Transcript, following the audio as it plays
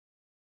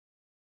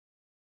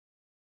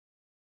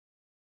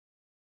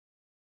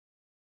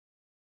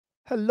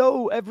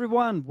Hello,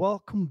 everyone.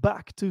 Welcome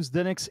back to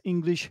Zdenek's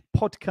English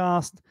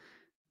podcast.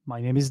 My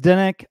name is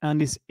Zdenek,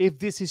 and if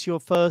this is your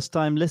first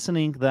time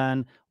listening,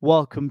 then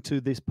welcome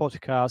to this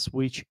podcast,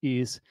 which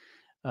is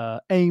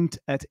aimed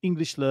at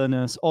English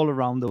learners all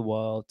around the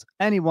world.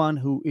 Anyone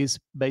who is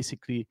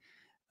basically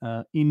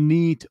in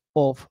need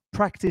of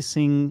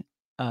practicing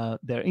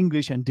their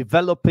English and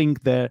developing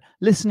their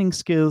listening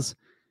skills,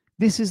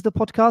 this is the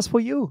podcast for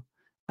you.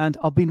 And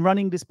I've been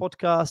running this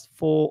podcast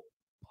for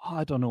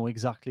I don't know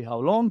exactly how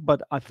long,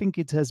 but I think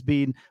it has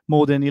been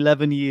more than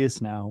 11 years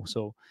now.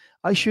 So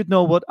I should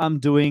know what I'm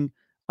doing.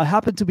 I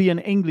happen to be an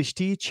English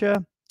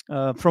teacher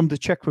from the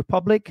Czech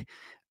Republic,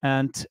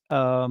 and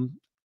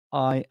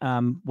I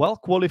am well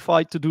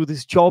qualified to do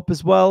this job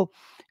as well.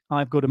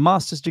 I've got a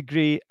master's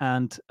degree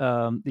and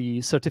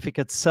the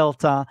certificates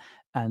CELTA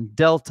and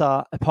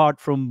Delta, apart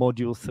from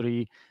Module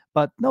 3,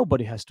 but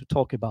nobody has to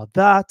talk about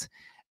that.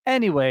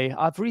 Anyway,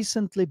 I've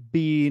recently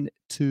been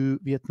to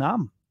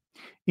Vietnam.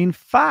 In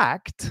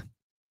fact,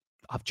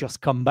 I've just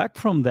come back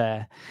from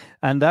there,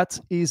 and that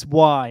is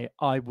why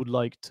I would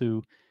like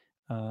to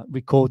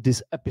record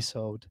this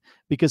episode,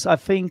 because I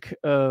think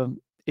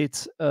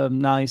it's a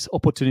nice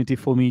opportunity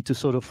for me to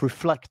sort of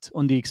reflect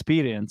on the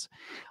experience.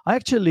 I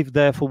actually lived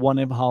there for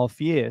 1.5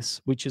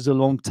 years, which is a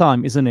long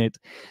time, isn't it?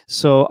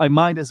 So I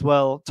might as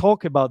well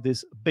talk about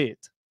this a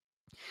bit.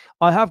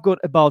 I have got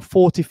about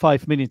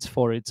 45 minutes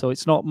for it, so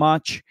it's not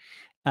much,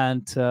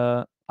 and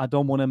I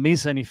don't want to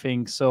miss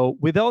anything. So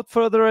without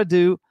further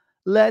ado,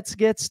 let's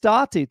get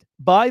started.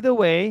 By the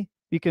way,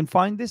 you can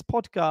find this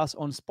podcast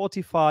on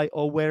Spotify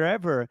or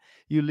wherever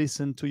you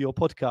listen to your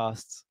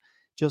podcasts.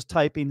 Just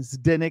type in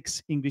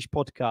Zdenek's English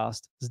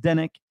podcast.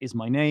 Zdenek is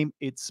my name.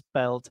 It's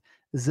spelled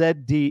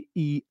Zdenek.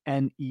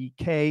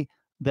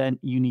 Then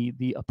you need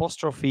the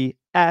apostrophe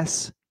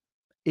S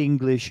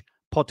English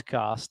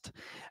podcast.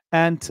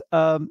 And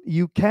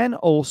you can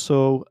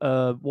also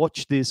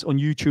watch this on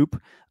YouTube.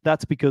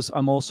 That's because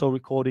I'm also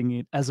recording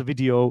it as a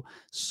video.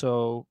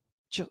 So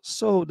just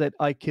so that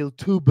I kill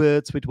two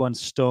birds with one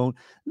stone,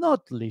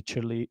 not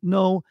literally.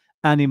 No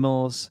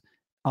animals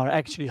are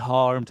actually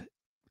harmed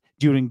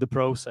during the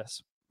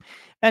process.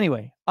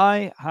 Anyway,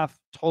 I have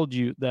told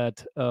you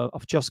that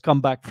I've just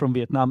come back from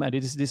Vietnam, and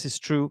this is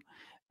true.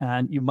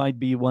 And you might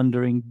be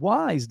wondering,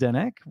 why,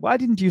 Zdenek? Why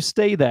didn't you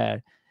stay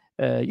there?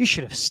 You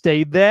should have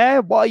stayed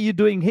there. What are you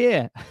doing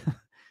here?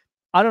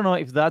 I don't know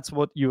if that's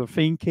what you're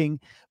thinking,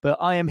 but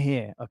I am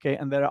here, okay?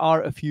 And there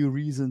are a few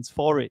reasons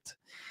for it.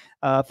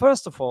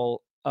 First of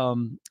all,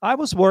 I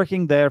was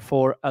working there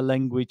for a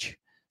language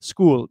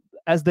school,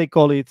 as they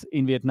call it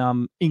in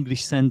Vietnam,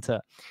 English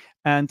Center.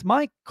 And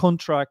my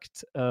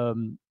contract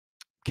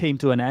came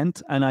to an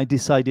end, and I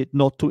decided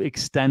not to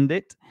extend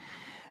it.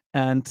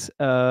 And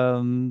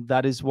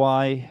that is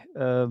why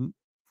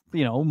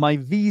my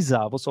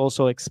visa was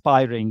also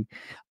expiring.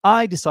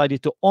 I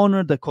decided to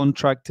honor the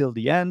contract till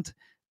the end,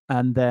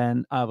 and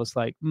then I was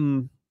like,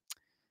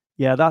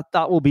 yeah,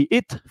 that will be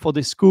it for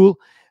this school.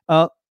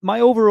 My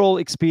overall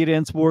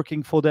experience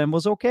working for them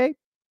was okay.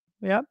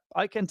 Yeah,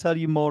 I can tell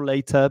you more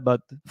later,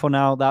 but for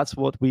now, that's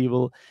what we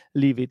will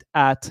leave it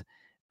at.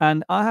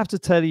 And I have to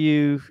tell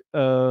you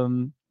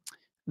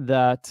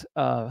that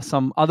there were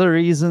some other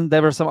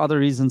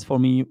reasons for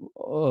me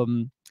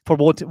for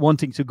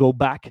wanting to go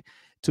back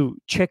to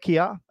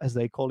Czechia, as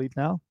they call it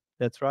now.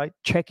 That's right,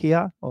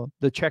 Czechia, or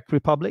the Czech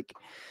Republic.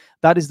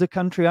 That is the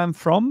country I'm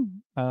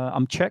from.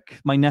 I'm Czech.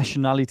 My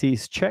nationality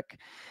is Czech,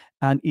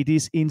 and it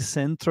is in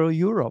Central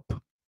Europe.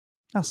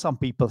 Now, some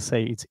people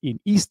say it's in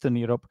Eastern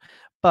Europe,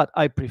 but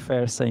I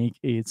prefer saying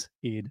it's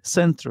in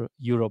Central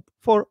Europe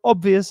for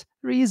obvious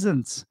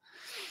reasons.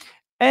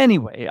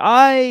 Anyway,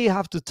 I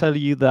have to tell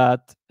you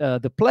that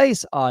the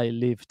place I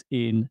lived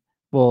in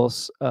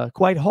was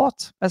quite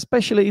hot,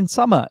 especially in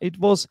summer. It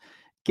was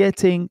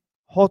getting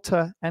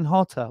hotter and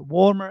hotter,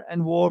 warmer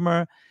and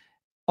warmer.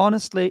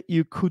 Honestly,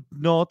 you could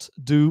not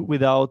do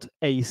without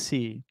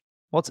AC.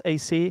 What's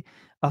AC?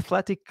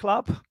 Athletic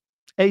club?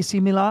 AC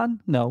Milan?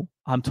 No,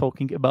 I'm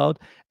talking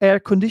about air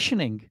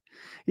conditioning.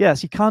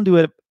 Yes, you can't do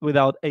it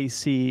without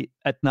AC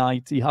at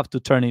night. You have to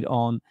turn it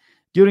on.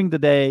 During the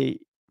day,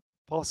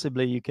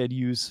 possibly you can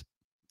use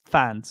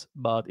fans,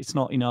 but it's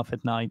not enough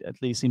at night,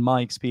 at least in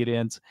my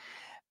experience.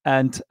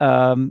 And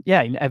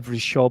in every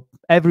shop,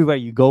 everywhere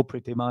you go,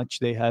 pretty much,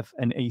 they have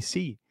an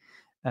AC.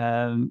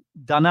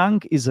 Da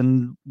Nang is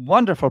a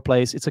wonderful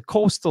place. It's a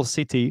coastal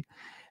city.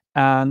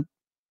 And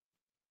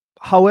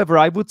however,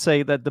 I would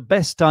say that the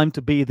best time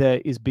to be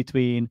there is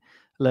between,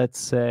 let's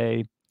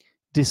say,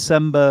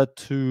 December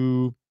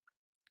to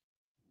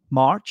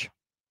March.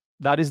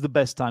 That is the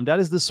best time. That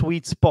is the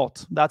sweet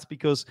spot. That's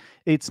because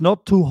it's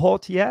not too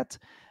hot yet.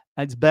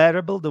 It's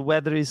bearable. The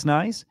weather is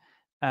nice.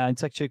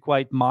 It's actually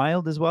quite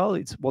mild as well.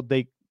 It's what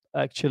they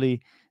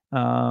actually,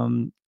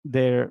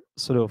 their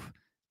sort of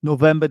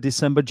November,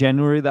 December,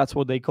 January, that's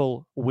what they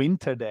call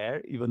winter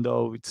there, even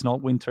though it's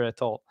not winter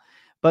at all.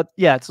 But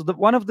yeah, so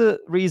one of the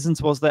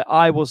reasons was that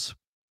I was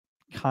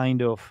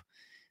kind of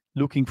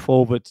looking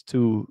forward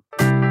to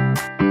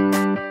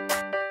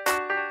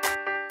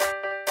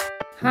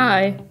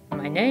Hi,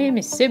 my name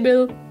is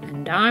Sibyl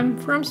and I'm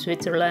from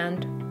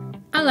Switzerland.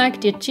 I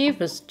like the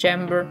Achievers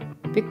Chamber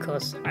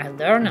because I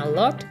learn a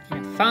lot in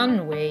a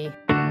fun way.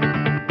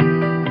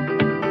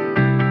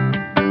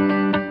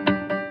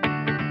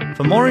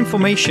 For more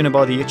information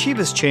about the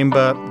Achievers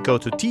Chamber, go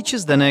to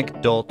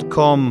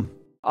teachersdenek.com.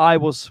 I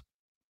was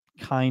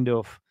kind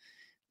of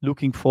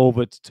looking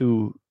forward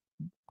to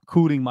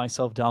cooling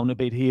myself down a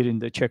bit here in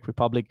the Czech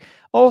Republic.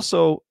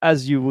 Also,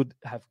 as you would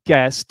have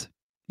guessed,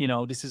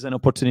 this is an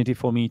opportunity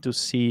for me to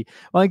see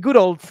my good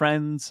old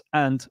friends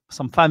and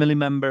some family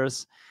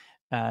members.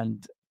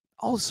 And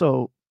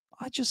also,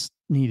 I just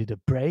needed a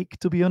break,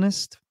 to be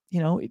honest.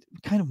 It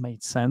kind of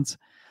made sense.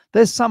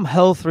 There's some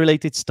health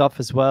related stuff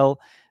as well,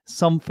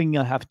 something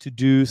I have to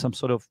do, some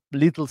sort of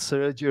little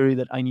surgery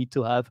that I need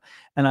to have.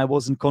 And I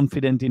wasn't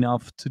confident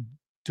enough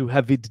to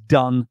have it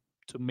done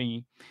to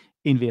me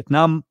in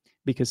Vietnam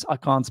because I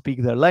can't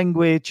speak their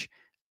language.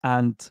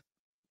 And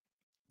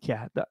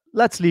yeah,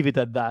 let's leave it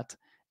at that.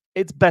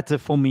 It's better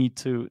for me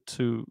to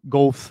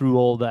go through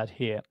all that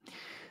here.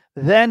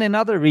 Then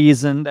another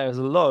reason, there's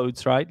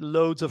loads, right?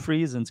 Loads of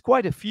reasons,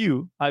 quite a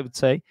few, I would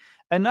say.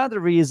 Another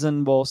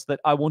reason was that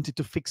I wanted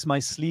to fix my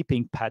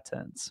sleeping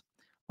patterns.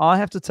 I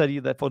have to tell you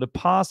that for the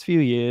past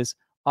few years,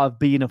 I've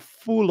been a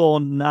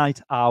full-on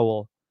night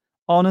owl.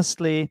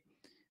 Honestly,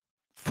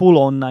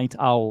 full-on night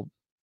owl.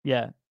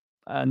 Yeah.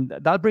 And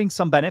that brings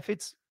some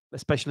benefits,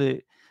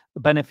 especially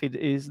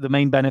the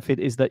main benefit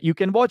is that you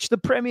can watch the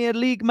Premier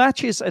League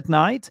matches at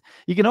night.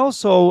 You can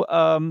also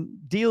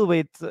deal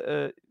with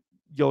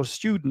your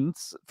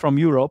students from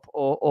Europe,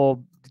 or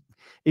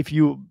if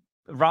you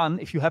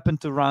happen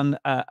to run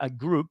a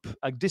group,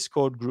 a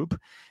Discord group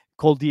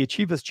called the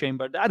Achievers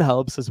Chamber, that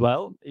helps as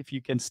well if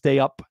you can stay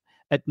up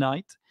at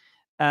night.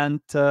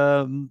 And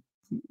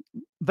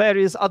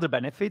various other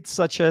benefits,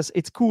 such as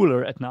it's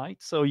cooler at night,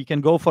 so we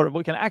can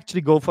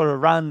actually go for a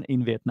run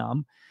in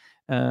Vietnam.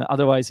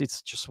 Otherwise,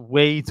 it's just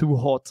way too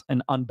hot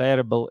and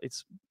unbearable.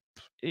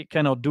 It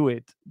cannot do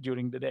it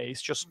during the day.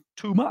 It's just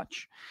too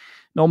much.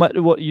 No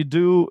matter what you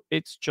do,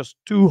 it's just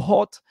too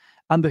hot,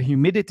 and the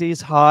humidity is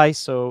high,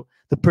 so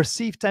the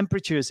perceived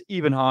temperature is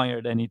even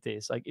higher than it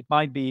is. Like, it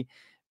might be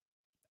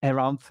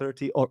around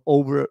 30 or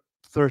over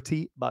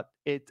 30, but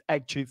it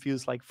actually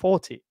feels like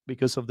 40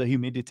 because of the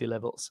humidity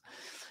levels.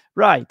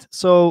 Right.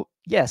 So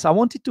yes, I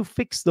wanted to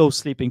fix those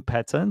sleeping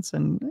patterns,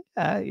 and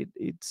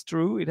it's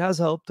true. It has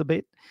helped a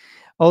bit.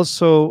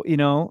 Also,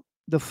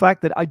 the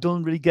fact that I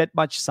don't really get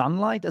much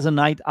sunlight as a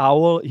night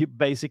owl. You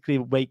basically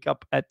wake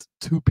up at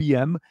 2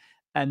 p.m.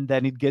 and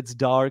then it gets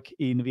dark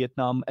in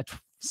Vietnam at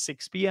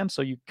 6 p.m.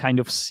 So you kind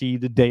of see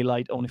the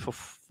daylight only for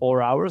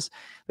 4 hours.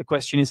 The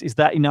question is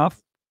that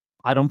enough?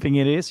 I don't think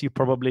it is.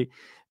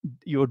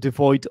 You're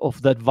devoid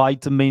of that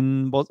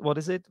vitamin. What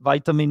is it?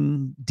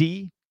 Vitamin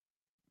D?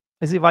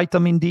 Is it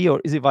vitamin D or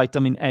is it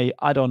vitamin A?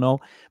 I don't know.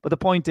 But the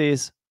point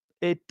is,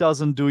 it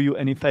doesn't do you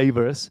any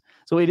favors.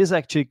 So it is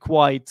actually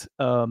quite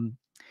a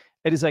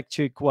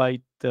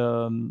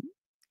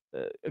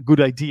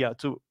good idea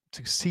to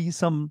see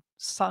some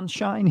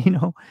sunshine,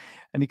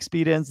 and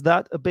experience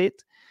that a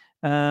bit.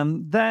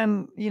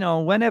 Then,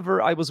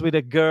 whenever I was with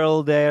a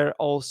girl there,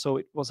 also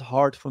it was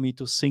hard for me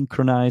to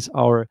synchronize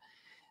our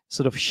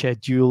sort of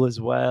schedule as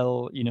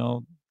well.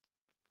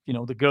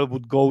 The girl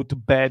would go to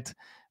bed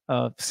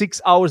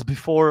 6 hours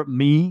before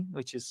me,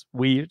 which is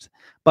weird,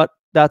 but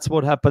that's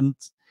what happened.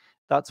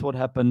 That's what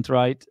happened,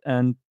 right?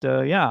 And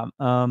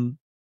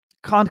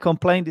can't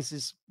complain.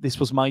 This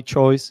was my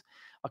choice.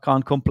 I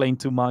can't complain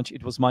too much.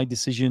 It was my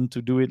decision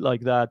to do it like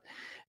that.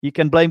 You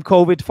can blame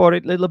COVID for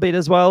it a little bit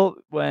as well.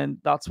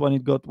 That's when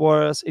it got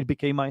worse. It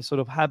became my sort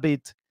of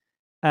habit,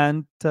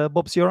 and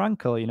Bob's your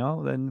uncle.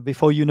 Then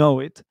before you know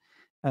it,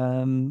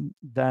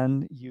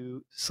 then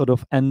you sort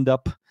of end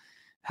up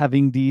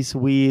having these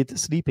weird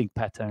sleeping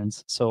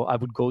patterns. So I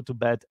would go to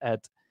bed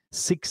at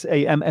 6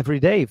 a.m.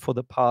 every day for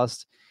the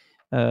past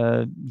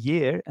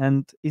year.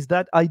 And is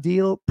that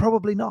ideal?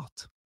 Probably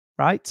not.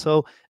 Right.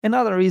 So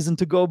another reason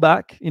to go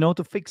back,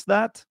 to fix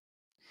that.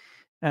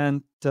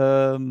 And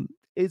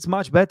it's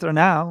much better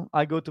now.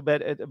 I go to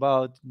bed at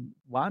about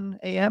 1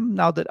 a.m.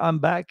 now that I'm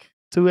back,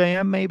 2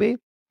 a.m. maybe.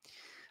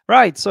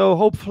 Right. So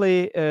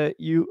hopefully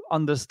you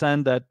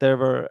understand that there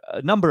were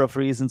a number of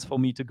reasons for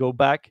me to go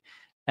back,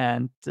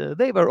 and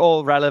they were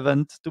all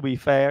relevant, to be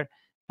fair.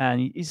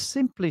 And it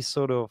simply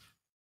sort of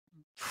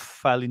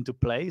fell into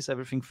place.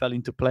 Everything fell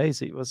into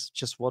place. It was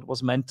just what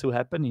was meant to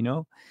happen,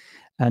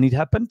 and it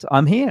happened.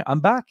 I'm here. I'm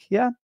back.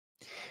 Yeah.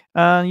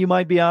 And you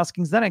might be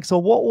asking, Zdenek, so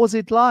what was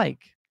it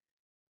like?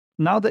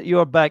 Now that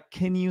you're back,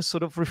 can you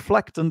sort of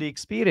reflect on the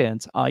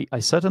experience? I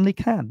certainly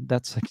can.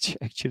 That's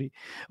actually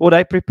what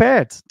I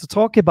prepared to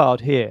talk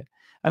about here.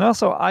 And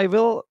also, I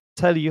will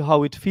tell you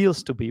how it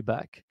feels to be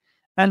back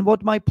and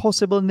what my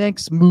possible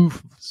next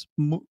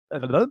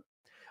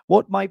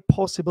what my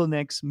possible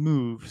next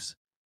moves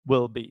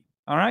will be.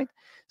 All right.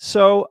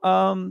 So,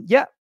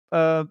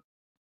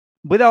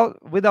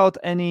 without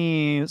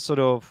any sort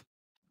of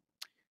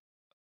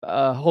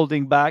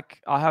holding back,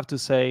 I have to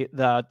say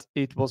that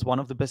it was one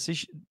of the best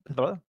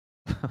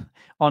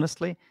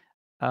Honestly,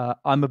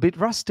 I'm a bit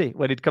rusty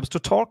when it comes to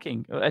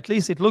talking. At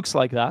least it looks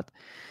like that.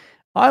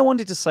 I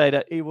wanted to say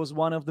that it was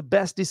one of the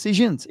best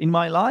decisions in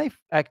my life,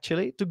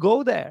 actually, to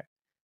go there,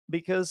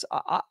 because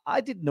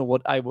I didn't know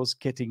what I was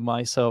getting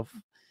myself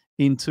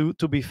into.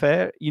 To be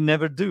fair, you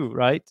never do,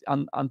 right?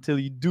 Until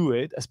you do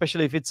it,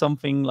 especially if it's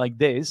something like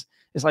this.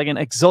 It's like an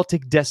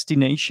exotic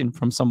destination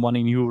from someone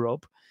in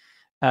Europe.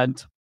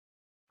 And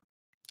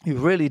you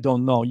really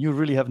don't know. You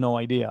really have no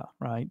idea,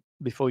 right?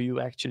 Before you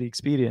actually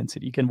experience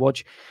it. You can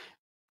watch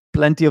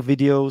plenty of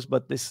videos,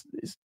 but this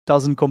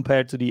doesn't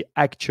compare to the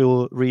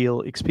actual real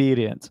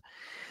experience.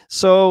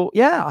 So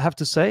yeah, I have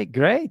to say,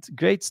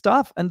 great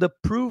stuff. And the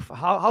proof,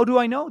 how do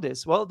I know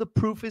this? Well, the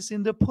proof is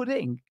in the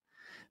pudding.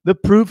 The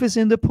proof is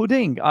in the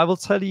pudding. I will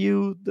tell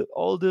you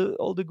all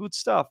the good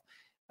stuff.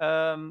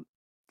 Um,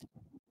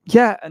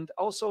 yeah, and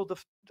also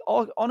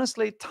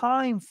honestly,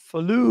 time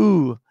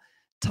flew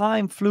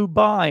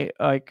by.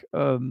 Like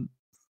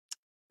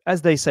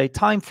as they say,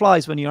 time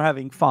flies when you're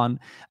having fun.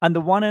 And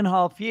the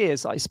 1.5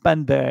 years I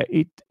spent there,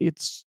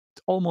 it's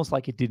almost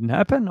like it didn't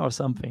happen or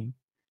something.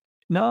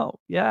 No,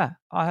 yeah,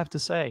 I have to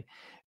say,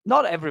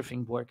 not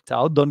everything worked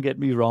out. Don't get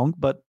me wrong,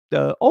 but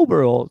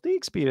overall, the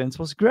experience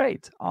was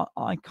great.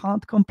 I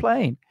can't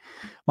complain.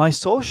 My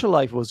social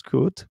life was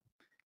good.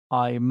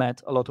 I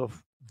met a lot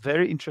of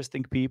very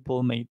interesting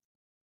people, made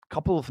a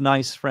couple of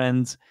nice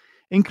friends,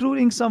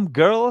 including some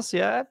girls.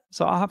 Yeah,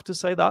 so I have to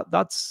say that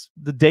that's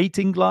the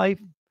dating life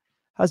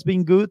has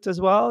been good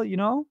as well.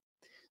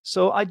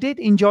 So I did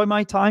enjoy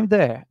my time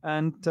there,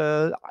 and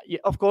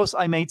of course,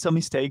 I made some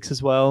mistakes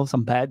as well.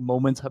 Some bad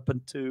moments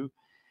happened too.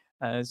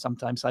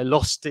 Sometimes I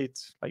lost it,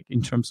 like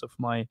in terms of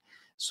my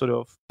sort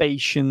of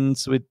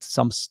patience with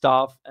some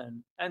stuff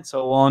and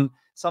so on.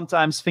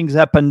 Sometimes things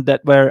happened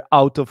that were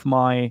out of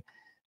my.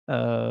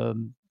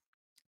 Um,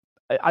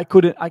 I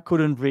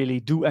couldn't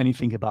really do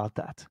anything about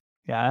that.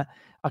 Yeah,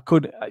 I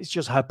could. It's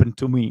just happened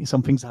to me.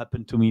 Some things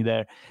happened to me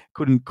there.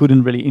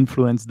 Couldn't really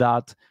influence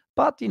that.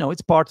 But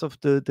it's part of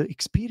the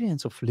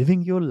experience of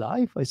living your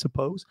life, I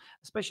suppose.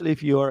 Especially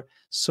if you're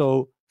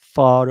so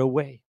far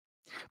away.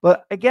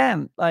 But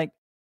again, like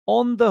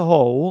on the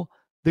whole,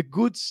 the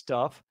good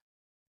stuff,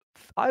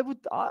 I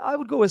would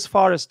go as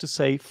far as to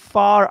say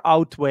far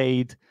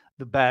outweighed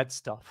the bad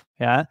stuff.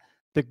 Yeah,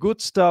 the good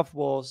stuff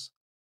was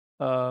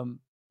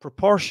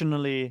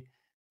proportionally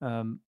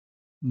um,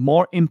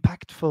 more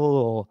impactful,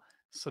 or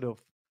sort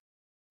of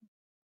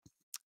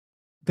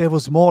there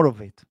was more of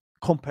it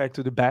compared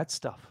to the bad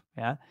stuff.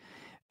 Yeah,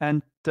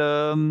 and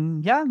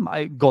yeah,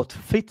 I got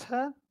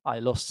fitter. I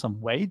lost some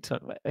weight.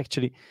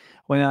 Actually,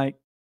 when I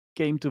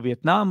came to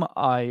Vietnam,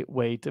 I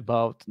weighed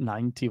about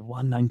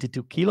 91,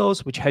 92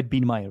 kilos, which had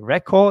been my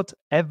record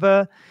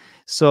ever.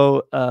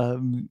 So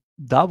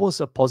that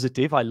was a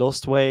positive. I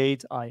lost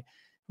weight. I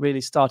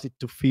really started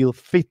to feel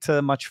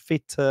fitter, much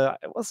fitter.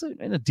 I was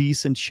in a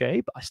decent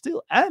shape. I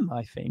still am,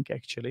 I think,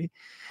 actually.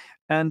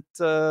 And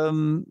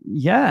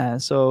yeah,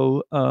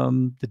 so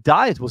the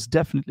diet was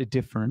definitely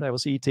different. I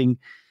was eating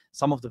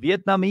some of the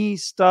Vietnamese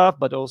stuff,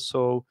 but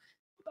also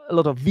a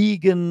lot of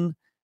vegan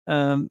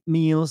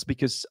meals,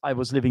 because I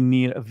was living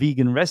near a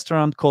vegan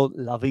restaurant called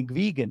Loving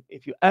Vegan.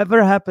 If you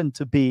ever happen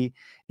to be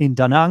in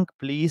Da Nang,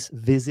 please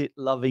visit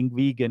Loving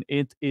Vegan.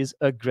 It is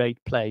a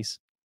great place.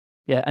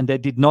 Yeah, and they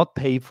did not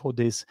pay for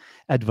this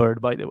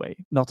advert, by the way,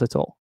 not at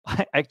all.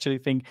 I actually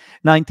think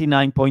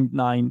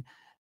 99.9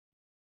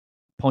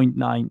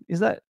 is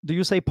that, do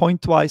you say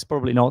point twice?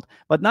 Probably not,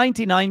 but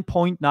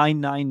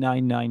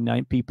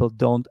 99.99999 people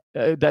don't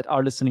that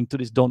are listening to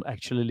this don't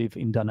actually live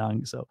in Da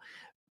Nang. So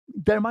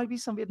there might be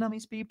some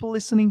Vietnamese people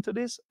listening to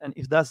this, and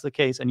if that's the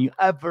case, and you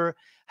ever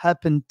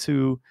happen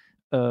to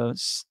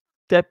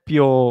step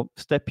your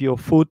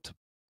foot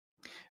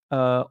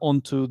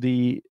onto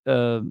the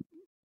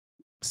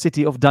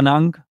city of Da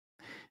Nang,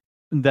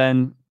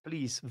 then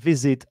please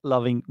visit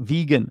Loving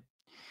Vegan.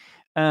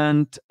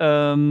 And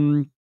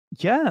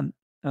yeah,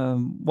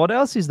 what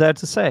else is there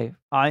to say?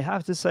 I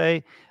have to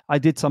say, I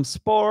did some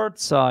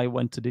sports. I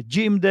went to the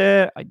gym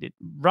there. I did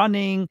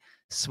running,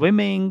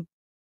 swimming.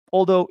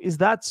 Although, is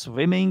that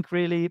swimming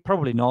really?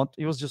 Probably not.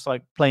 It was just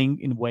like playing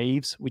in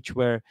waves, which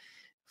were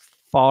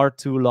far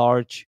too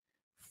large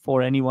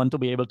for anyone to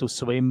be able to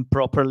swim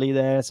properly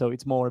there. So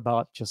it's more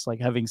about just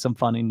like having some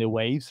fun in the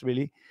waves,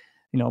 really.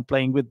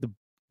 Playing with the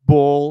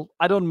ball.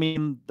 I don't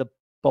mean the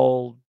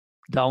ball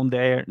down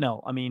there.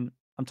 No, I mean,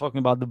 I'm talking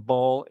about the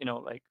ball,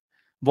 like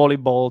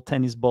volleyball,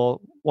 tennis ball,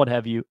 what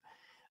have you.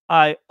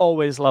 I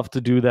always love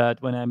to do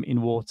that when I'm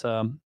in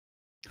water.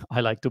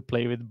 I like to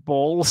play with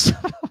balls.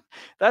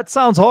 That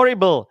sounds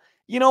horrible.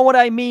 You know what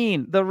I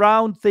mean? The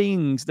round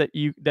things that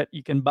you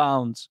can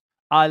bounce.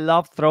 I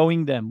love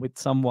throwing them with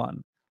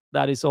someone.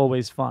 That is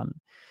always fun.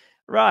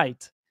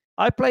 Right.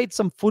 I played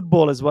some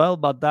football as well,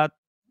 but that,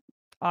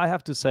 I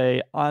have to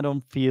say, I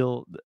don't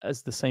feel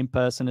as the same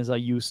person as I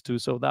used to.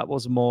 So that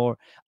was more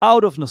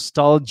out of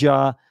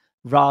nostalgia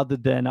rather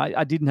than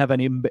I didn't have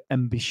any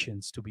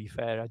ambitions, to be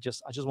fair. I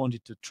just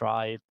wanted to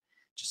try it,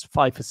 just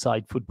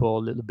five-a-side football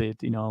a little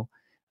bit,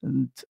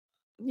 and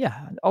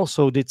yeah,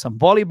 also did some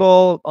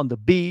volleyball on the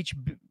beach,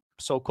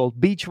 so-called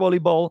beach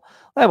volleyball.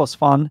 That was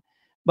fun.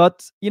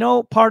 But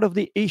part of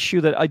the issue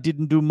that I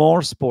didn't do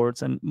more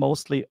sports, and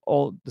mostly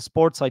all the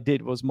sports I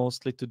did was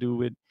mostly to do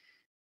with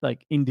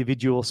like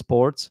individual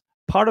sports.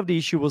 Part of the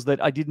issue was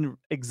that I didn't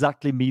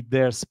exactly meet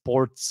their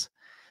sports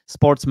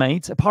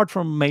mates, apart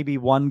from maybe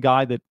one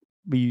guy that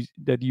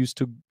used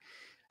to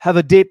have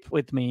a dip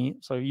with me.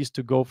 So I used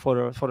to go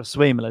for a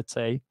swim, let's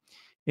say,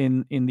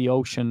 in the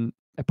ocean.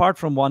 Apart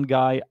from one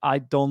guy, I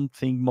don't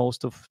think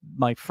most of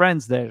my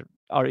friends there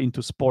are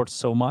into sports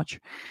so much.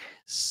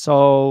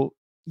 So,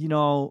 you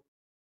know,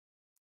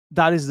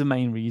 that is the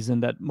main reason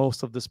that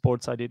most of the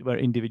sports I did were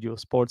individual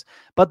sports.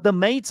 But the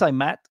mates I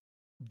met,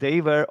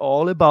 they were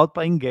all about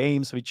playing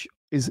games, which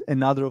is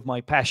another of my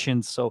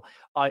passions. So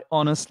I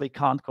honestly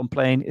can't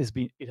complain.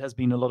 It has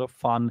been a lot of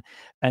fun,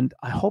 and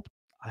I hope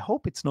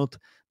it's not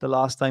the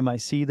last time I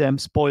see them.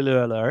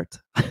 Spoiler alert.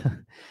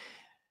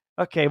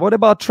 Okay, what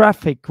about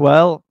traffic?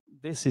 Well,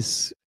 this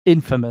is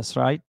infamous,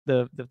 right?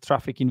 The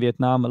traffic in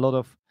Vietnam. A lot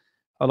of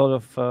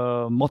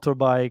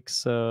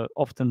motorbikes,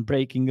 often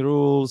breaking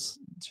rules,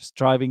 just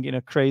driving in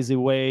a crazy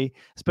way,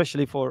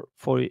 especially for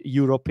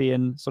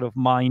European sort of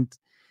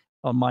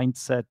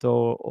mindset,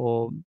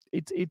 or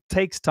it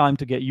takes time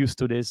to get used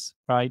to this,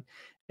 right?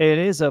 It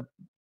is a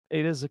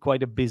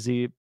quite a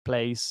busy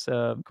place,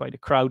 quite a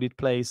crowded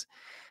place,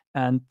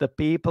 and the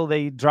people,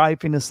 they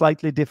drive in a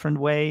slightly different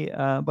way,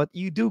 but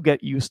you do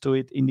get used to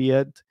it in the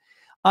end.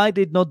 I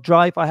did not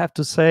drive, I have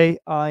to say.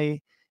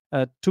 I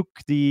took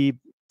the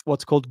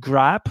what's called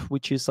Grab,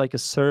 which is like a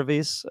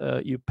service.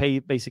 You pay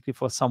basically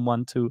for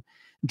someone to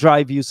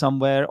drive you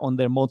somewhere on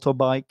their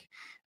motorbike,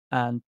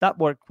 and that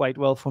worked quite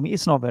well for me.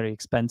 It's not very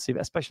expensive,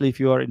 especially if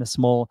you are in a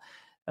small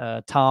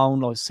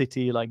town or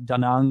city like Da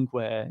Nang,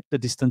 where the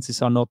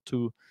distances are not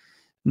too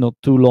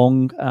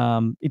long.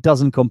 It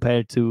doesn't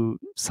compare to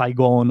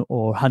Saigon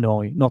or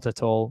Hanoi, not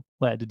at all,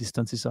 where the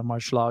distances are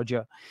much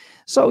larger.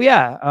 So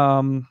yeah,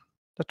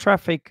 the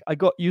traffic, I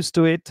got used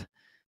to it.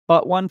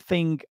 But one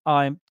thing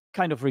I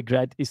kind of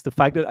regret is the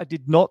fact that I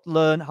did not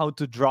learn how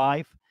to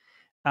drive.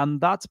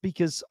 And that's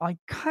because I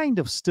kind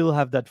of still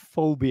have that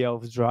phobia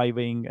of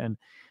driving, and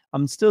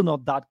I'm still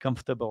not that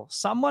comfortable.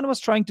 Someone was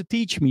trying to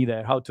teach me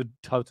there how to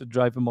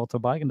drive a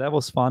motorbike, and that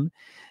was fun.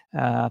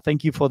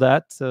 Thank you for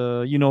that.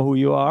 You know who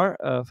you are.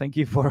 Thank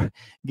you for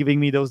giving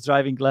me those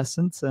driving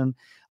lessons, and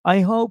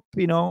I hope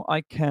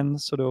I can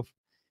sort of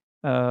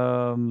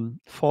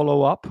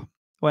follow up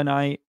when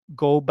I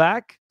go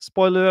back.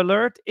 Spoiler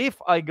alert: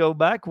 if I go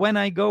back, when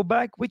I go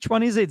back, which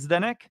one is it,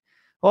 Zdenek?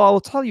 Oh,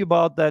 I'll tell you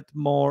about that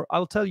more.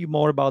 I'll tell you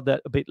more about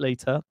that a bit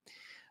later.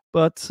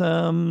 But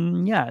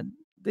yeah,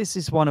 this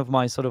is one of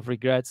my sort of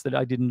regrets that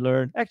I didn't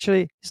learn.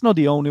 Actually, it's not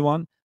the only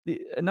one.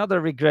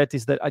 Another regret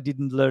is that I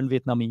didn't learn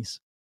Vietnamese.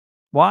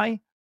 Why?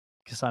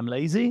 Because I'm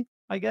lazy,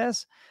 I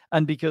guess,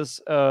 and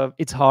because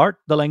it's hard.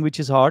 The language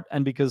is hard,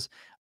 and because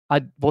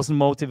I wasn't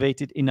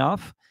motivated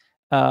enough.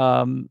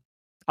 Um,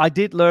 I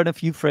did learn a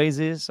few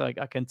phrases. Like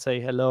I can say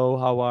hello,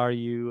 how are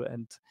you,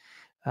 and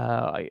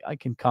I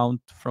can count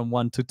from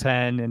 1 to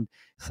 10, and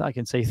so I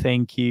can say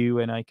thank you,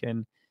 and I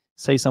can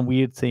say some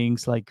weird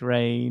things like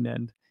rain,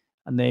 and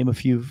name a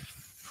few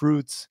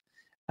fruits,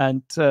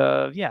 and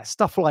yeah,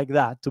 stuff like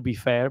that. To be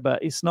fair,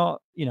 but it's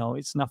not,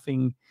 it's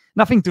nothing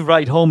to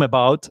write home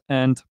about,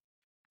 and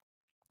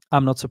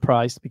I'm not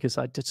surprised because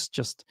I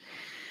just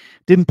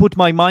didn't put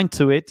my mind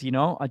to it.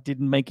 I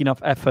didn't make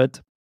enough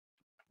effort.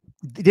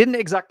 Didn't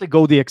exactly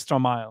go the extra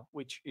mile,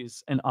 which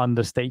is an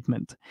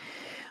understatement.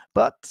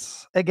 But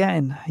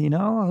again,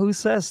 who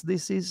says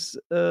this is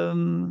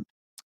the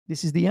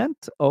end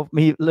of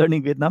me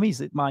learning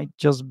Vietnamese? It might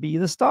just be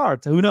the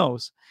start. Who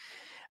knows?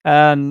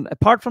 And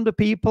apart from the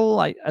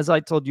people, as I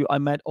told you, I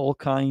met all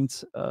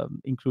kinds,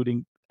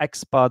 including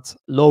expats,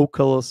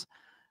 locals.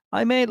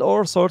 I made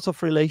all sorts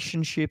of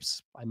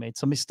relationships. I made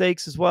some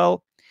mistakes as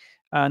well,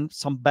 and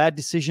some bad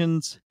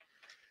decisions.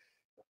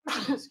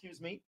 Excuse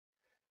me.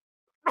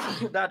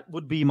 That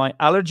would be my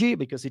allergy,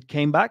 because it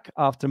came back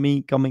after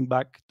me coming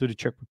back to the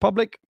Czech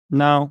Republic.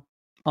 Now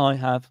I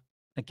have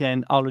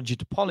again allergy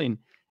to pollen.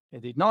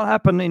 It did not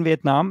happen in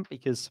Vietnam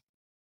because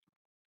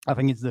I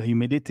think it's the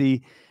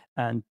humidity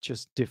and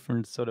just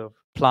different sort of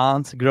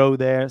plants grow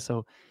there.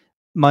 So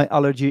my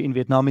allergy in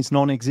Vietnam is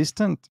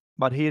non-existent.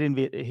 But here in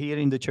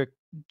the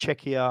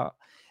Czechia,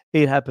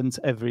 it happens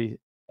every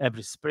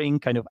spring,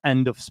 kind of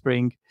end of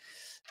spring,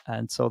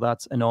 and so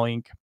that's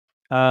annoying.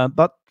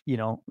 But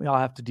I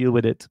have to deal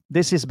with it.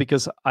 This is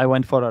because I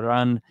went for a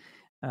run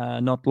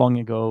not long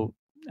ago,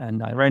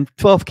 and I ran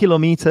 12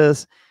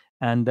 kilometers,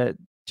 and that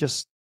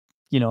just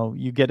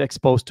you get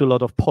exposed to a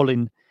lot of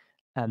pollen,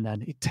 and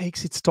then it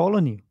takes its toll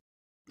on you.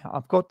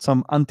 I've got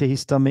some what's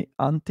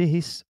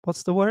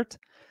the word?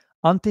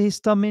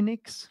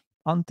 Antihistaminics,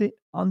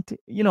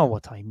 you know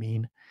what I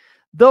mean.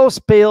 Those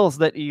pills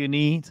that you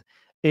need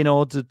in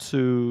order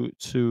to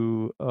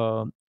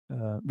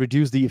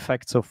reduce the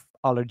effects of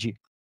allergy.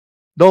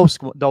 Those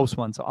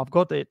ones. I've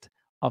got it.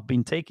 I've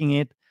been taking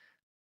it,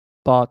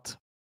 but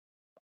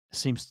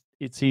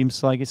it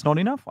seems like it's not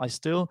enough. I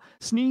still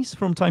sneeze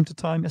from time to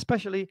time,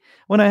 especially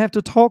when I have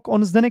to talk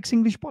on Zdenek's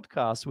English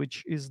podcast,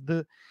 which is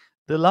the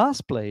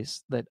last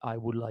place that I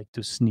would like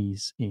to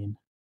sneeze in.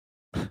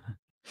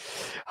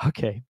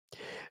 Okay.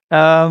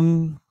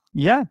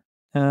 Yeah.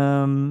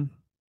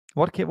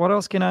 What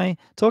else can I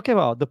talk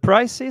about? The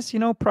prices,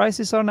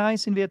 prices are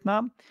nice in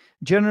Vietnam.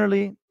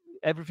 Generally,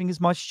 everything is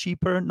much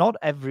cheaper. Not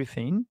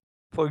everything.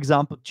 For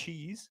example,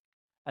 cheese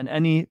and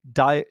any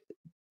not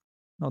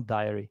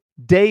dairy,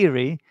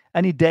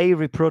 any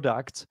dairy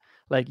product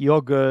like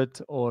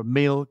yogurt or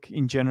milk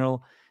in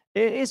general,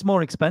 it is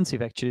more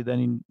expensive actually than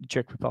in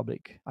Czech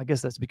Republic. I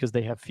guess that's because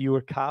they have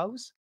fewer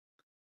cows.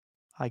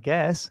 I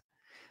guess.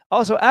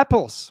 Also,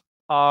 apples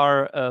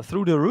are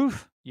through the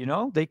roof.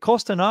 They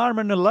cost an arm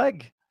and a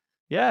leg.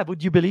 Yeah,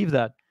 would you believe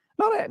that?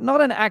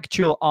 Not an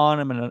actual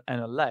arm and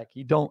a leg.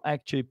 You don't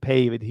actually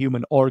pay with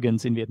human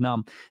organs in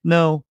Vietnam.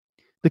 No,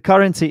 the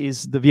currency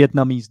is the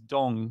Vietnamese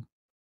dong.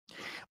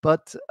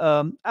 But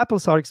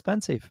apples are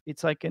expensive.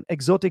 It's like an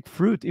exotic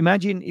fruit.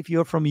 Imagine if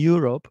you're from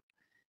Europe.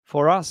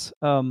 For us,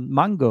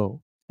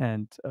 mango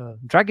and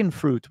dragon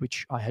fruit,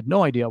 which I had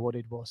no idea what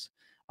it was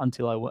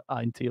until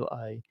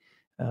I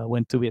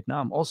went to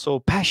Vietnam. Also,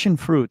 passion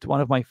fruit,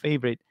 one of my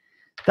favorite.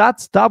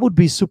 That would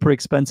be super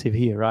expensive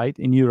here, right,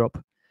 in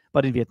Europe.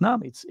 But in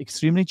Vietnam, it's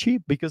extremely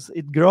cheap because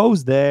it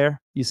grows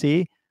there. You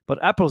see,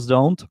 but apples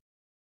don't.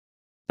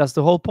 That's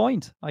the whole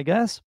point, I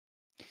guess.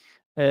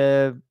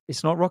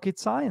 It's not rocket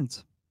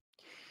science.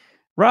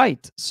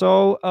 Right.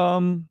 So,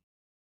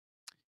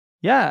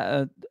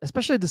 yeah,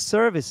 especially the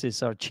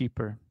services are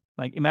cheaper.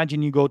 Like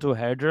imagine you go to a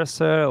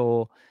hairdresser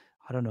or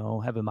I don't know,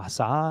 have a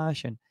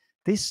massage, and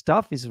this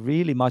stuff is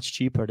really much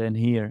cheaper than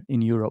here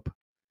in Europe.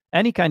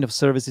 Any kind of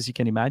services you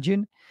can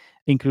imagine,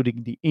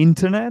 including the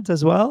internet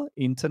as well.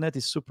 Internet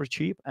is super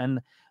cheap, and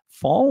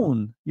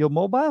phone, your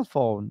mobile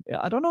phone.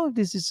 I don't know if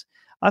this is.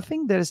 I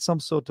think there is some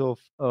sort of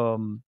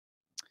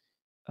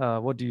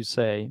what do you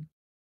say?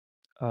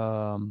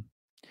 Um,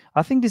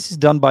 I think this is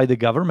done by the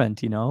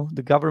government.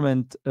 The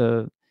government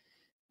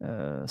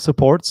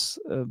supports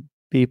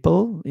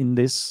people in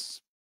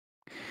this,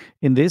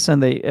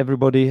 and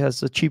everybody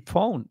has a cheap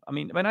phone. I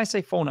mean, when I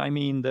say phone, I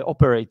mean the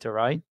operator,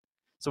 right?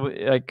 So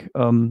like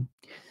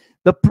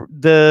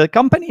the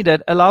company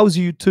that allows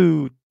you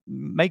to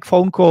make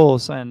phone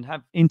calls and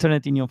have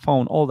internet in your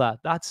phone, all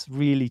that's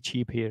really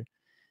cheap here.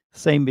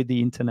 Same with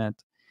the internet.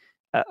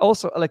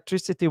 Also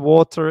electricity,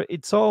 water,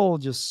 it's all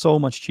just so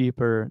much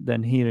cheaper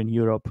than here in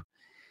Europe.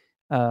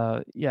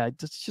 Yeah, it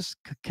just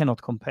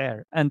cannot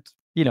compare. And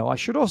I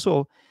should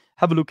also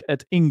have a look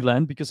at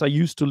England because I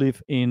used to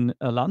live in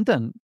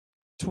London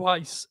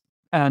twice,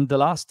 and the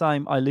last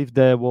time I lived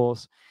there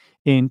was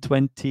in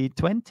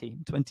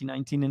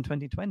 2019 and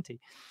 2020.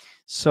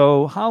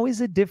 So how is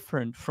it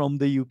different from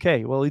the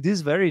UK? Well, it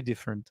is very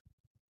different.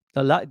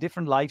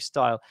 Different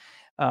lifestyle.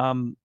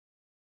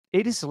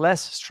 It is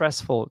less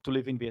stressful to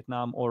live in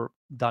Vietnam or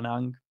Da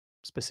Nang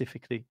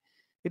specifically.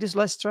 It is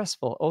less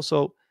stressful.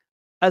 Also,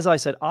 as I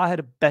said, I had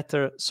a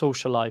better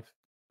social life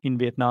in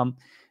Vietnam.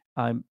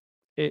 Um,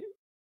 it,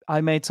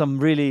 I made some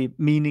really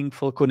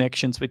meaningful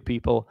connections with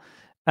people,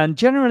 and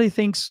generally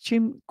things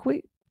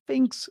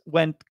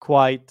went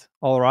quite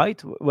all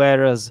right.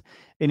 Whereas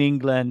in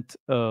England,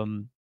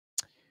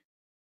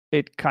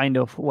 it kind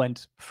of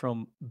went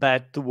from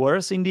bad to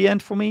worse in the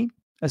end for me,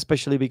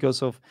 especially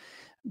because of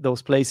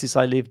those places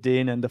I lived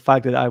in and the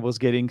fact that I was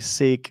getting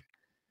sick.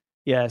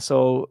 Yeah,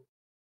 so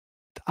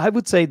I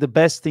would say the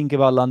best thing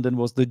about London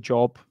was the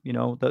job.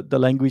 The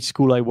language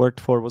school I worked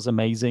for was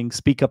amazing.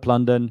 Speak Up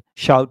London,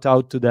 shout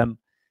out to them.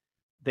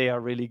 They are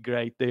really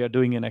great. They are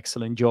doing an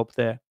excellent job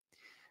there.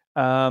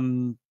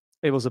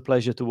 It was a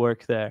pleasure to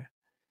work there.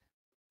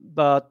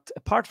 But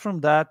apart from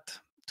that,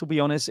 to be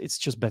honest, it's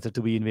just better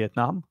to be in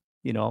Vietnam.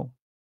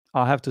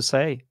 I have to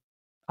say,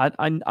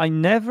 I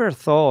never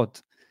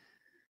thought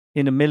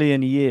in a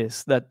million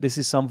years that this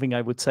is something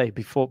I would say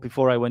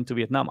before I went to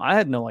Vietnam. I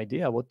had no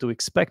idea what to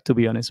expect, to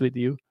be honest with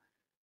you.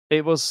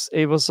 It was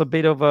a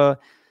bit of a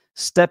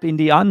step in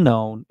the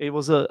unknown.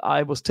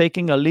 I was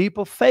taking a leap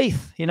of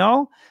faith.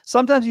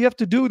 Sometimes you have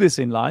to do this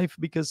in life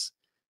because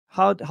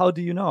how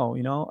do you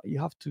know? You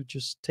have to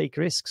just take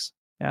risks.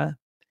 Yeah.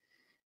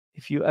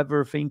 If you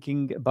ever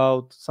thinking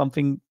about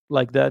something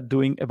like that,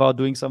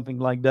 doing something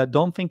like that,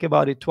 don't think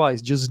about it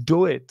twice. Just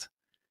do it.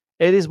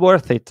 It is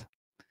worth it.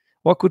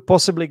 What could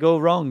possibly go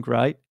wrong,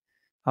 right?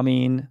 I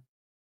mean,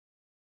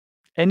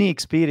 any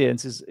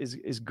experience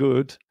is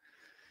good.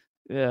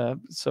 Yeah.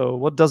 So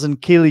what doesn't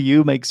kill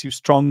you makes you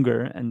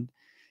stronger. And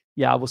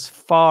yeah, I was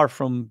far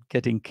from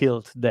getting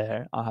killed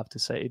there, I have to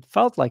say. It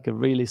felt like a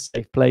really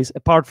safe place,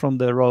 apart from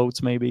the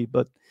roads maybe,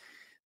 but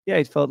yeah,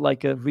 it felt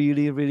like a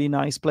really, really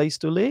nice place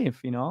to live.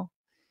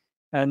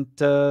 And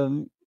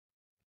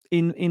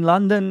in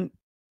London,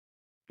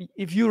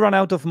 if you run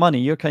out of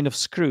money, you're kind of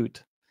screwed.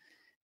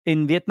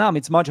 In Vietnam,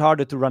 it's much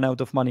harder to run out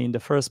of money in the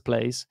first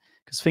place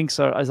because things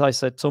are, as I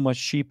said, so much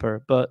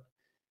cheaper. But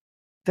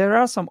there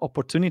are some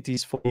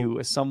opportunities for you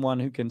as someone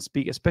who can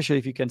speak, especially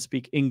if you can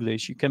speak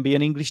English. You can be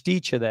an English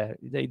teacher there.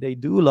 They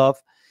do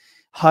love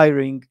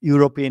hiring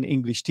European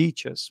English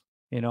teachers,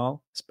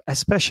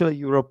 especially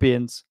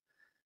Europeans,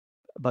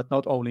 but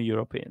not only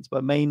Europeans,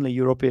 but mainly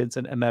Europeans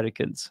and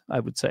Americans, I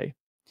would say,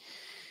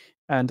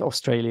 and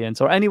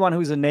Australians, or anyone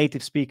who's a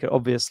native speaker.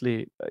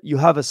 Obviously, you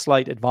have a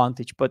slight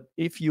advantage, but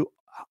if you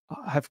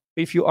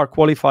are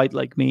qualified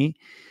like me,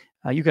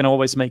 you can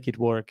always make it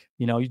work.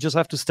 You just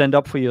have to stand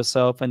up for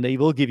yourself, and they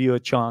will give you a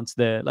chance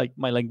there, like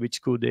my language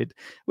school did,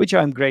 which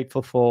I'm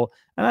grateful for.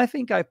 And I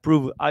think I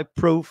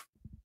proved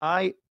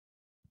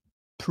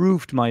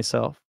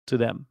myself to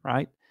them,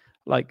 right?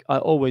 Like I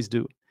always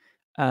do.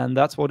 And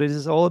that's what it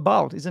is all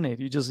about, isn't it?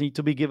 You just need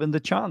to be given the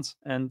chance,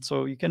 and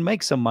so you can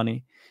make some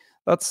money.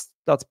 That's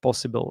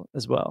possible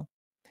as well.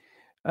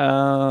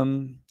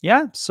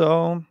 Yeah.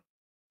 So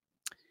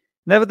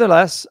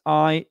nevertheless,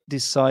 I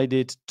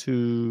decided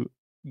to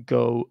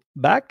go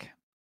back,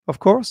 of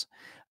course,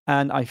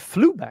 and I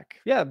flew back.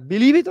 Yeah,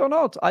 believe it or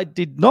not, I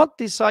did not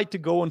decide to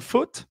go on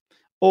foot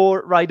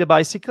or ride a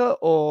bicycle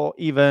or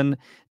even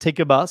take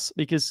a bus,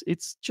 because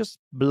it's just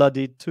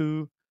bloody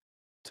too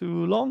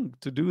long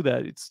to do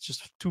that. It's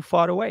just too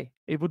far away.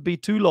 It would be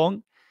too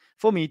long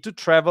for me to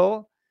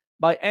travel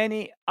by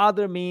any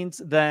other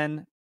means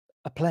than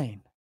a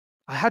plane.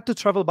 I had to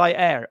travel by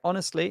air.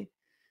 Honestly,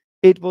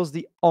 it was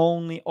the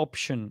only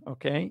option.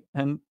 Okay.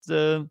 And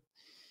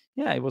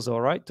yeah, it was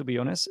all right, to be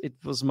honest. It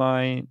was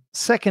my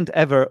second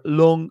ever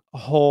long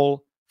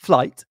haul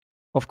flight,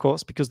 of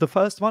course, because the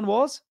first one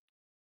was,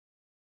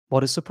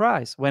 what a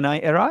surprise, when I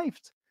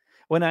arrived,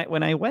 when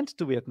I went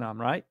to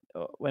Vietnam, right?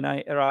 When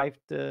I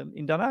arrived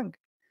in Da Nang.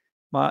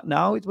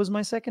 Now it was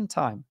my second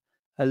time,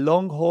 a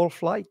long haul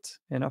flight,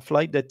 and a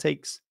flight that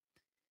takes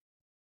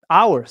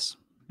hours.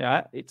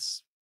 Yeah,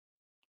 it's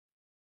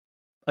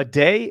a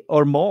day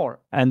or more.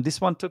 And this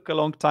one took a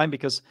long time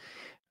because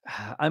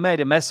I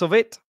made a mess of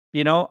it.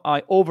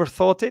 I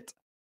overthought it,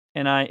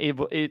 and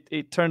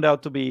it turned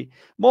out to be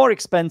more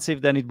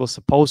expensive than it was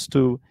supposed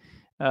to,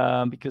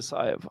 because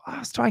I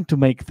was trying to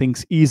make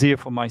things easier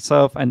for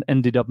myself and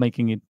ended up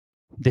making it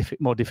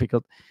more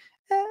difficult,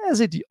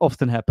 as it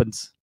often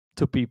happens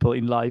to people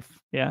in life.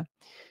 Yeah,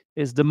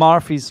 is the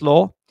Murphy's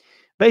law.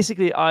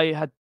 Basically, I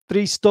had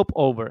 3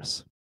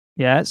 stopovers.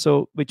 Yeah,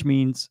 so which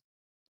means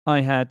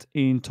I had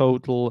in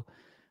total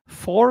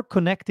 4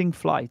 connecting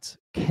flights.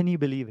 Can you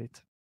believe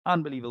it?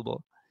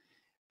 Unbelievable.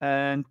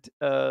 And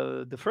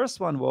the first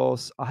one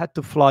was, I had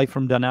to fly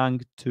from Da Nang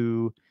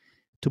to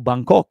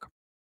Bangkok,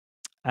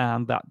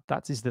 and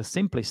that is the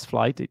simplest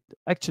flight.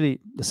 Actually,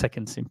 the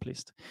second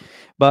simplest,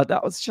 but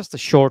that was just a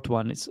short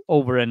one. It's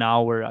over an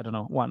hour. I don't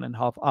know,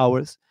 1.5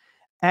 hours.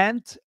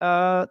 And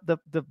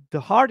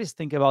the hardest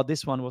thing about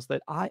this one was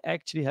that I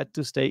actually had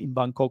to stay in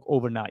Bangkok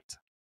overnight.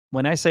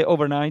 When I say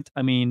overnight,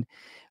 I mean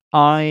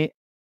I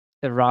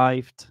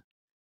arrived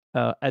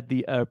at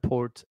the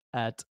airport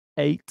at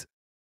 8.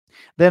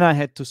 Then I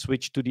had to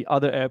switch to the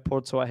other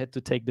airport, so I had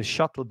to take the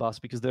shuttle bus,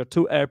 because there are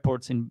 2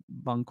 airports in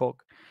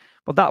Bangkok.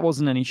 But that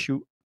wasn't an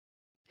issue.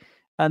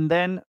 And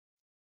then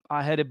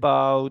I had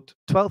about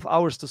 12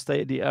 hours to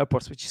stay at the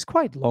airports, which is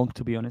quite long,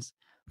 to be honest.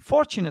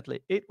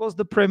 Fortunately, it was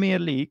the Premier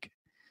League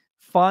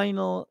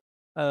final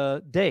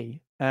day,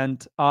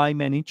 and I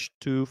managed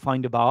to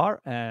find a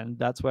bar, and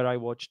that's where I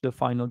watched the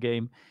final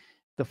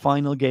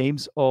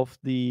games of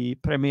the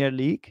Premier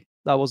League.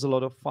 That was a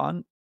lot of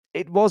fun.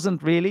 It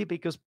wasn't really,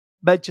 because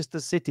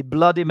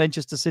bloody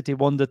Manchester City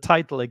won the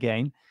title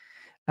again,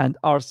 and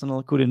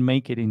Arsenal couldn't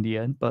make it in the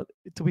end. But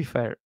to be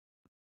fair,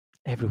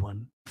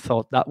 everyone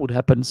thought that would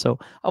happen, so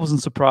I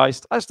wasn't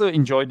surprised. I still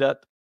enjoyed that.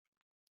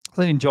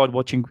 I enjoyed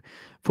watching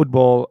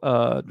football,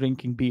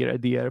 drinking beer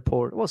at the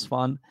airport. It was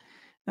fun.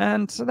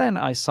 And so then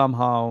I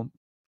somehow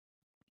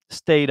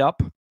stayed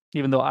up,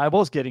 even though I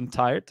was getting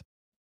tired.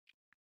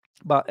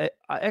 But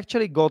I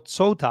actually got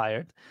so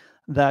tired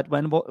that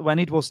when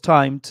it was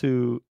time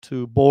to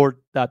board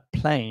that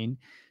plane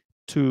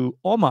to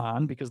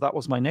Oman, because that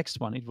was my next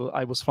one.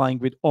 I was flying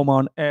with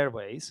Oman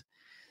Airways.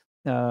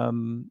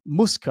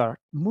 Muscat,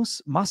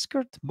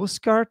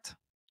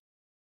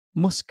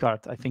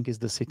 I think, is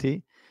the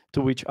city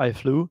to which I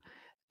flew,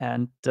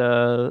 and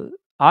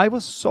I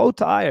was so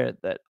tired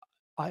that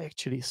I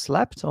actually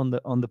slept on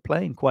the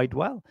plane quite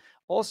well.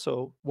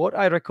 Also, what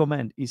I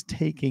recommend is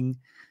taking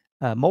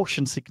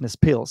motion sickness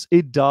pills.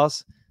 It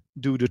does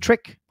do the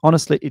trick.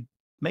 Honestly,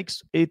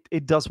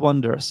 it does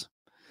wonders.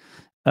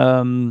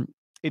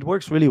 It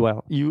works really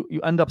well. You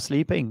end up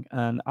sleeping,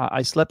 and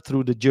I slept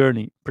through the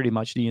journey, pretty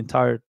much the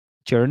entire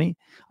journey.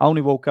 I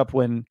only woke up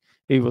when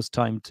it was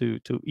time to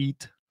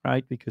eat,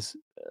 right? Because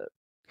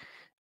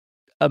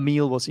a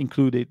meal was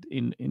included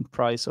in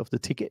price of the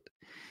ticket.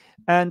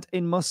 And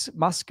in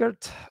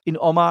Muscat, in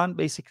Oman,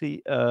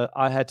 basically,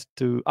 I had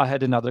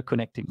another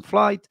connecting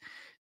flight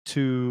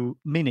to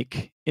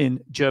Munich in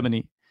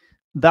Germany.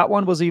 That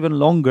one was even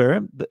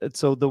longer.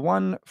 So the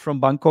one from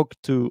Bangkok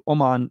to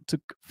Oman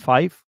took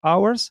 5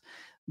 hours.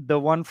 The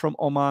one from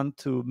Oman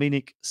to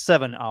Munich,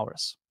 7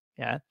 hours.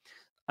 Yeah.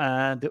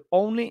 And the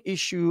only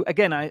issue,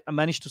 again, I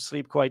managed to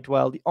sleep quite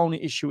well. The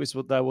only issue is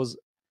there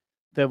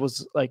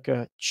was like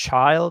a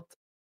child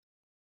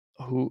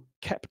who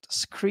kept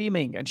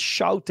screaming and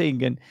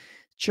shouting and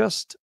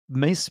just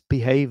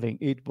misbehaving.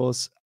 It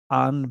was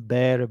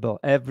unbearable.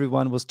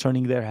 Everyone was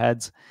turning their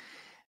heads.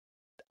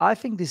 I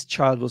think this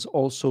child was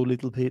also a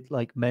little bit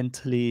like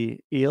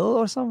mentally ill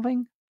or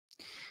something,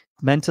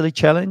 mentally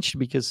challenged,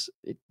 because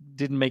it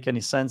didn't make any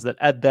sense that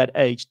at that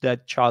age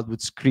that child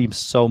would scream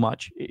so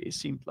much. It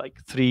seemed like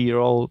a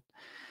 3-year-old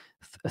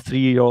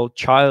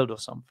child or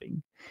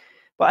something.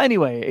 But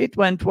anyway, it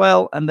went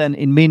well. And then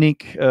in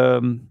Munich,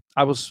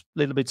 I was a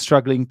little bit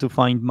struggling to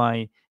find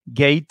my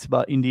gate,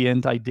 but in the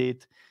end I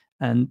did.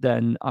 And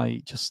then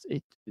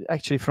it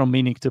actually from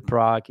Munich to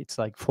Prague, it's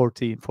like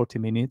 40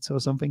 minutes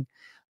or something.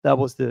 That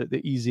was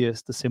the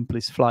easiest, the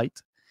simplest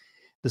flight,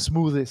 the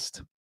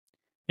smoothest.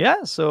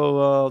 Yeah,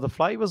 so the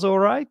flight was all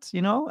right,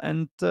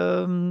 and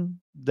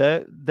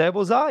there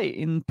was I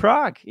in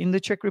Prague, in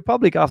the Czech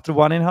Republic, after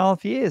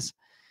 1.5 years,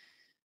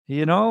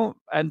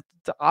 and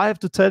I have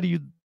to tell you,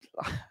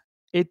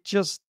 it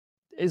just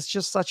it's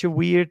just such a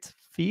weird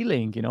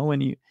feeling,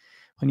 when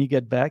you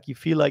get back, you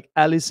feel like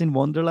Alice in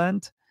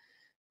Wonderland.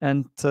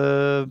 And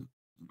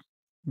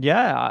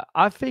yeah,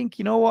 I think,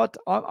 you know what,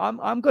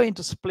 I'm going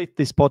to split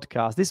this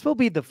podcast. This will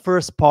be the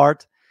first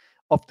part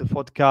of the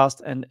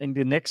podcast, and in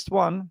the next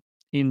one,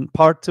 in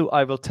part 2,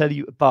 I will tell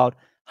you about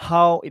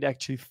how it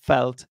actually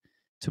felt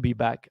to be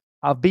back.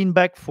 I've been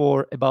back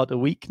for about a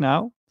week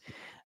now,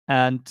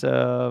 and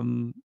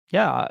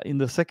yeah, in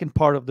the second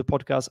part of the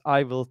podcast,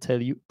 I will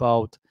tell you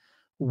about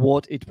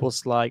what it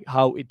was like,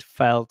 how it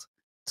felt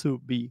to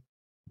be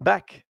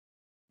back.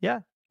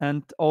 Yeah,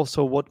 and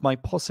also what my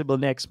possible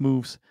next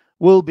moves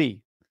will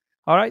be.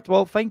 All right.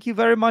 Well, thank you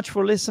very much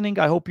for listening.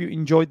 I hope you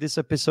enjoyed this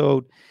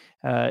episode.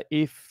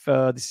 If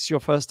this is your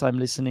first time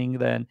listening,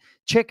 then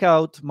check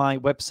out my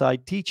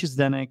website,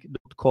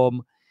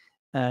 teacherzdenek.com.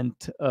 And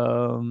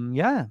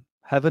yeah,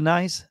 have a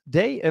nice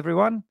day,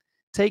 everyone.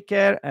 Take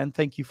care, and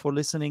thank you for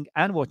listening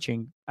and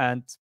watching.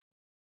 And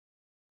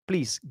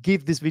please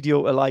give this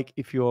video a like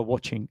if you are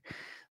watching.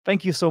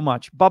 Thank you so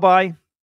much. Bye bye.